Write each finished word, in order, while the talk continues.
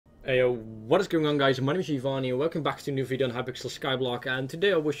Hey, what is going on, guys? My name is Devine and welcome back to a new video on Hypixel Skyblock, and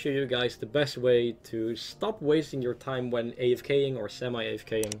today I will show you guys the best way to stop wasting your time when AFKing or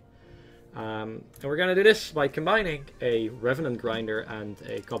semi-AFKing. And we're gonna do this by combining a Revenant grinder and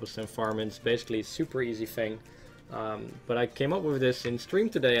a cobblestone farm. It's basically a super easy thing, but I came up with this in stream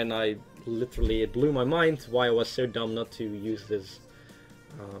today and it blew my mind why I was so dumb not to use this,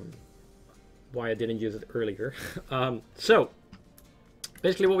 why I didn't use it earlier. So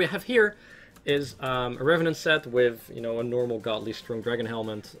basically what we have here is a Revenant set with, a normal godly strong dragon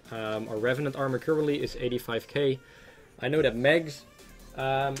helmet. Our Revenant armor currently is 85k. I know that Megs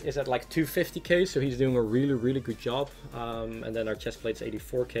is at like 250k, so he's doing a really good job. And then our chest plate's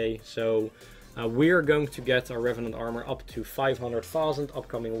 84k. So we are going to get our Revenant armor up to 500,000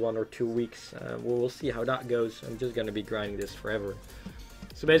 upcoming 1 or 2 weeks. We'll see how that goes. I'm just going to be grinding this forever.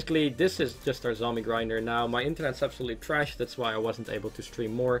 So basically, this is just our zombie grinder. Now, my internet's absolutely trash, that's why I wasn't able to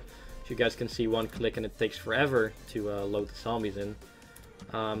stream more. As you guys can see, one click and it takes forever to load the zombies in.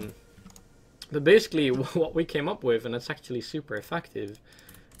 But basically, what we came up with, and it's actually super effective.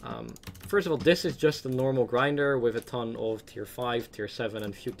 First of all, this is just a normal grinder with a ton of tier 5, tier 7,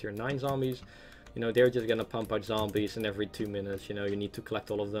 and a few tier 9 zombies. They're just gonna pump out zombies, and every 2 minutes, you need to collect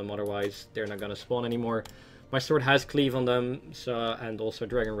all of them, otherwise they're not gonna spawn anymore. My sword has cleave on them, so, and also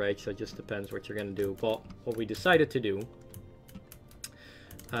Dragon Rage, so it just depends what you're gonna do. But what we decided to do,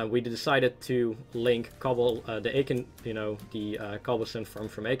 we decided to link the cobblestone farm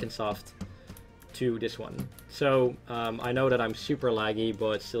from Akensoft to this one. So I know that I'm super laggy,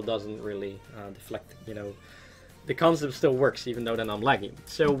 but it still doesn't really deflect. The concept still works even though then I'm laggy.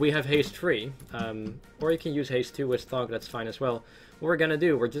 So we have haste 3, or you can use haste 2 as stock. That's fine as well. What we're gonna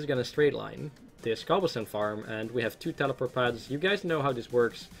do, we're just gonna straight line this cobblestone farm, and we have 2 teleport pads. You guys know how this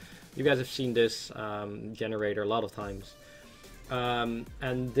works. You guys have seen this generator a lot of times. And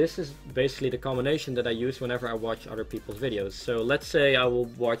this is basically the combination that I use whenever I watch other people's videos. So let's say I will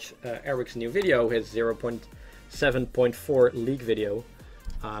watch Eric's new video, his 0.7.4 leak video.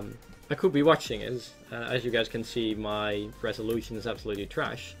 I could be watching it. As you guys can see, my resolution is absolutely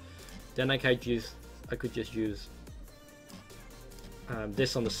trash. Then I could just use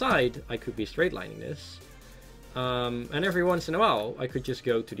this on the side. I could be straight lining this, and every once in a while I could just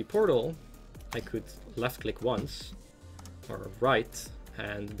go to the portal. I could left click once or right,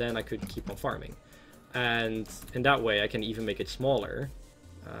 and then I could keep on farming, and in that way I can even make it smaller.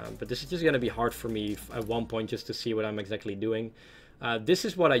 But this is just going to be hard for me at one point just to see what I'm exactly doing. This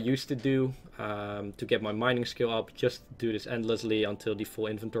is what I used to do to get my mining skill up, just do this endlessly until the full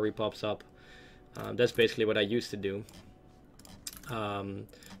inventory pops up. That's basically what I used to do.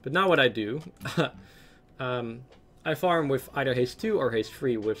 But now what I do, I farm with either haste 2 or haste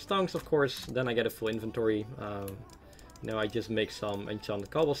 3 with stonks, of course. Then I get a full inventory. I just make some enchanted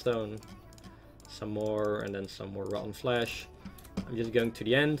cobblestone, some more, and then some more rotten flesh. I'm just going to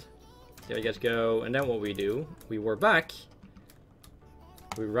the end. There you guys go. And then what we do, we warp back.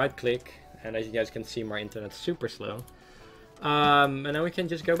 We right click, and as you guys can see, my internet's super slow. And then we can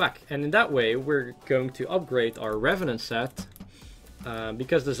just go back. And in that way, we're going to upgrade our Revenant set.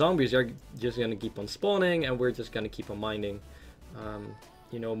 Because the zombies are just going to keep on spawning, and we're just going to keep on mining.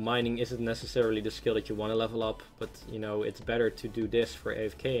 Mining isn't necessarily the skill that you want to level up, but it's better to do this for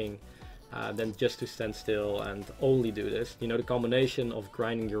AFKing than just to stand still and only do this. The combination of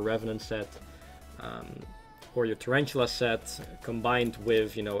grinding your Revenant set or your Tarantula set combined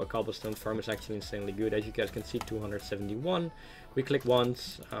with a cobblestone farm is actually insanely good. As you guys can see, 271. We click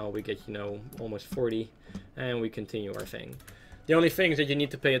once, we get almost 40, and we continue our thing. The only things that you need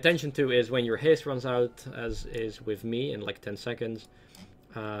to pay attention to is when your haste runs out, as is with me in like 10 seconds.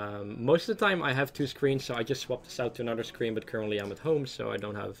 Most of the time I have 2 screens, so I just swap this out to another screen, but currently I'm at home, so I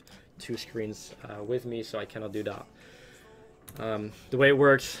don't have 2 screens with me, so I cannot do that. The way it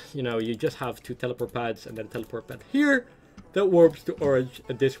works, you just have 2 teleport pads, and then a teleport pad here that warps to orange,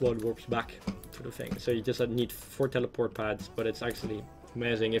 and this one warps back to the thing. So you just need 4 teleport pads, but it's actually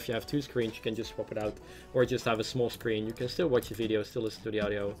amazing. If you have 2 screens, you can just swap it out, or just have a small screen. You can still watch the video, still listen to the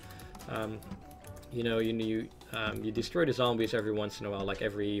audio. You destroy the zombies every once in a while, like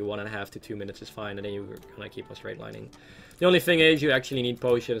every 1.5 to 2 minutes is fine, and then you're gonna keep on straight lining. The only thing is you actually need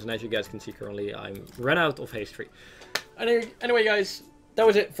potions, and as you guys can see currently, I'm run out of haste 3. Anyway, guys, that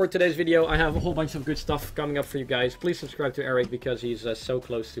was it for today's video. I have a whole bunch of good stuff coming up for you guys. Please subscribe to Eric because he's so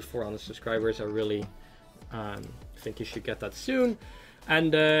close to 400 subscribers. I really think you should get that soon.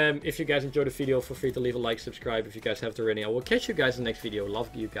 And if you guys enjoyed the video, feel free to leave a like, subscribe if you guys haven't already. I will catch you guys in the next video. Love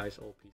you guys all. Peace.